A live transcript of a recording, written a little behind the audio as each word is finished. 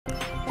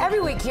Every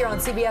week here on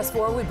CBS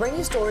 4, we bring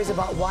you stories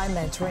about why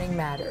mentoring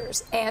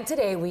matters. And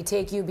today we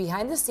take you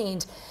behind the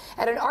scenes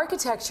at an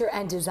architecture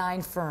and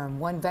design firm.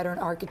 One veteran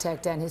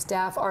architect and his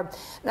staff are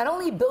not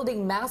only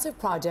building massive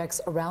projects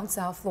around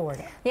South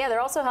Florida. Yeah, they're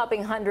also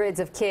helping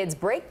hundreds of kids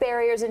break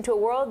barriers into a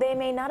world they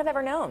may not have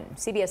ever known.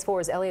 CBS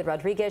 4's Eliott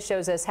Rodriguez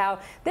shows us how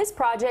this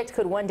project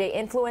could one day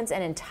influence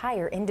an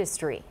entire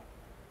industry.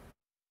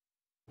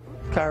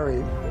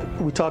 Carrie,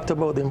 we talked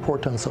about the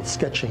importance of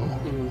sketching,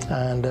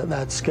 and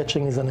that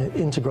sketching is an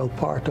integral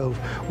part of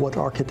what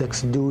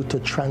architects do to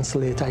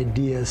translate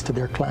ideas to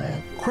their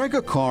client. Craig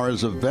Aquart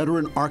is a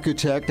veteran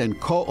architect and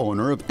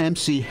co-owner of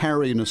MC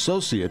Harry &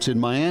 Associates in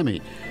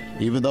Miami.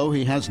 Even though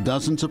he has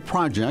dozens of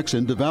projects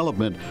in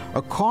development,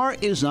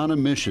 Aquart is on a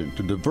mission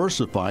to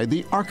diversify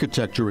the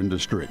architecture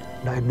industry.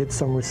 I did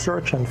some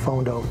research and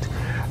found out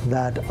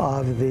that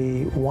of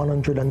the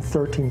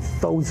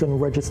 113,000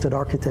 registered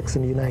architects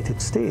in the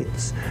United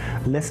States,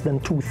 less than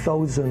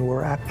 2,000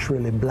 were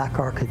actually black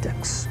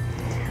architects.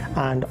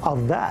 And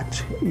of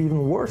that,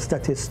 even worse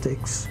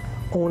statistics,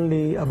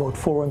 only about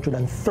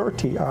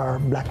 430 are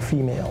black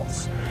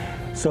females.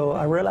 So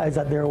I realized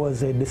that there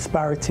was a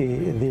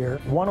disparity there.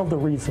 One of the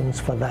reasons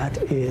for that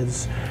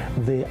is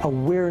the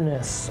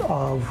awareness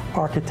of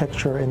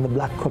architecture in the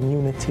black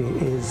community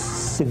is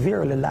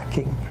severely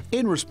lacking.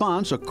 In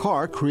response,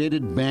 Aquart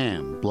created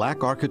BAM,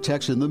 Black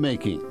Architects in the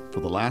Making. For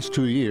the last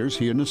 2 years,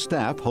 he and his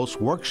staff host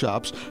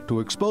workshops to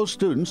expose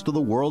students to the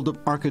world of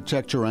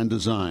architecture and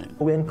design.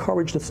 We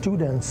encourage the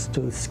students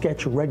to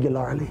sketch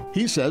regularly.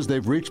 He says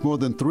they've reached more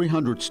than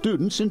 300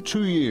 students in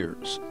 2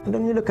 years. And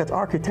then you look at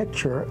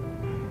architecture,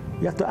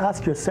 you have to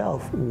ask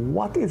yourself,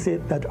 what is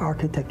it that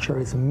architecture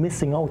is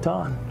missing out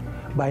on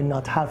by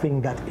not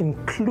having that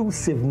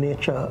inclusive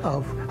nature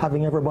of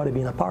having everybody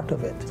being a part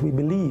of it? We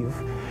believe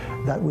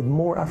that with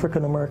more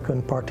African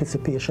American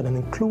participation and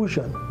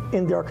inclusion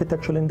in the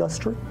architectural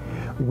industry,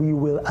 we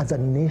will, as a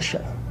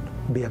nation,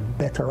 be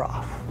better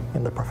off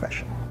in the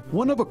profession.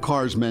 One of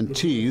Aquart's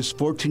mentees,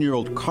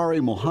 14-year-old Kari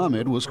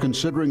Mohammed, was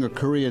considering a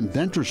career in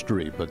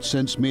dentistry, but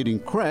since meeting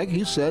Craig,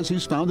 he says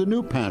he's found a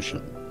new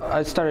passion.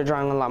 I started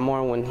drawing a lot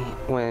more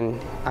when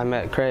I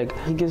met Craig.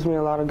 He gives me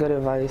a lot of good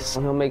advice.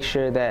 He'll make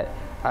sure that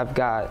I've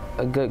got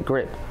a good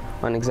grip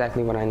on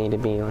exactly what I need to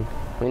be on.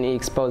 And he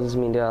exposes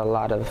me to a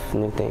lot of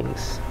new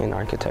things in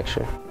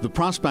architecture. The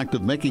prospect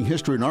of making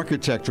history in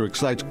architecture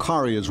excites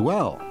Kari as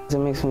well. It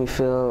makes me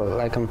feel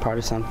like I'm part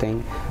of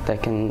something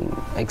that can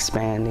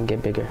expand and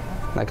get bigger,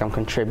 like I'm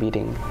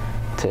contributing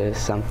to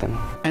something.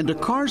 And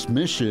Aquart's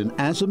mission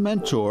as a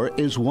mentor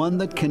is one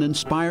that can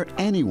inspire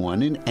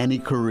anyone in any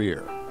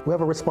career. We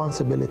have a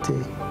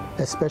responsibility,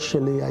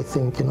 especially I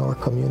think in our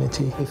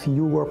community. If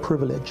you were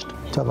privileged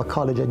to have a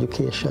college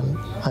education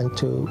and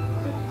to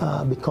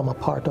become a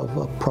part of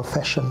a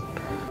profession,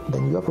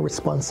 then you have a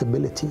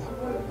responsibility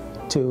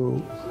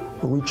to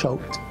reach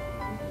out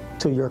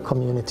to your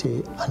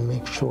community and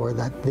make sure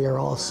that they're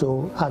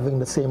also having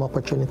the same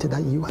opportunity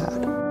that you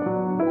had.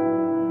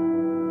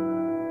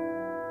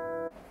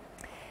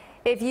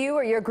 If you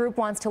or your group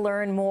wants to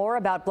learn more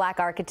about black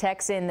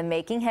architects in the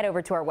making, head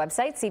over to our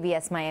website,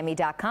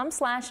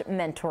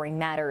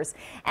 cbsmiami.com/mentoringmatters.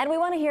 And we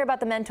want to hear about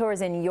the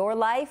mentors in your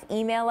life.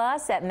 Email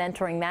us at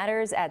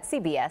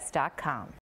mentoringmatters@cbs.com.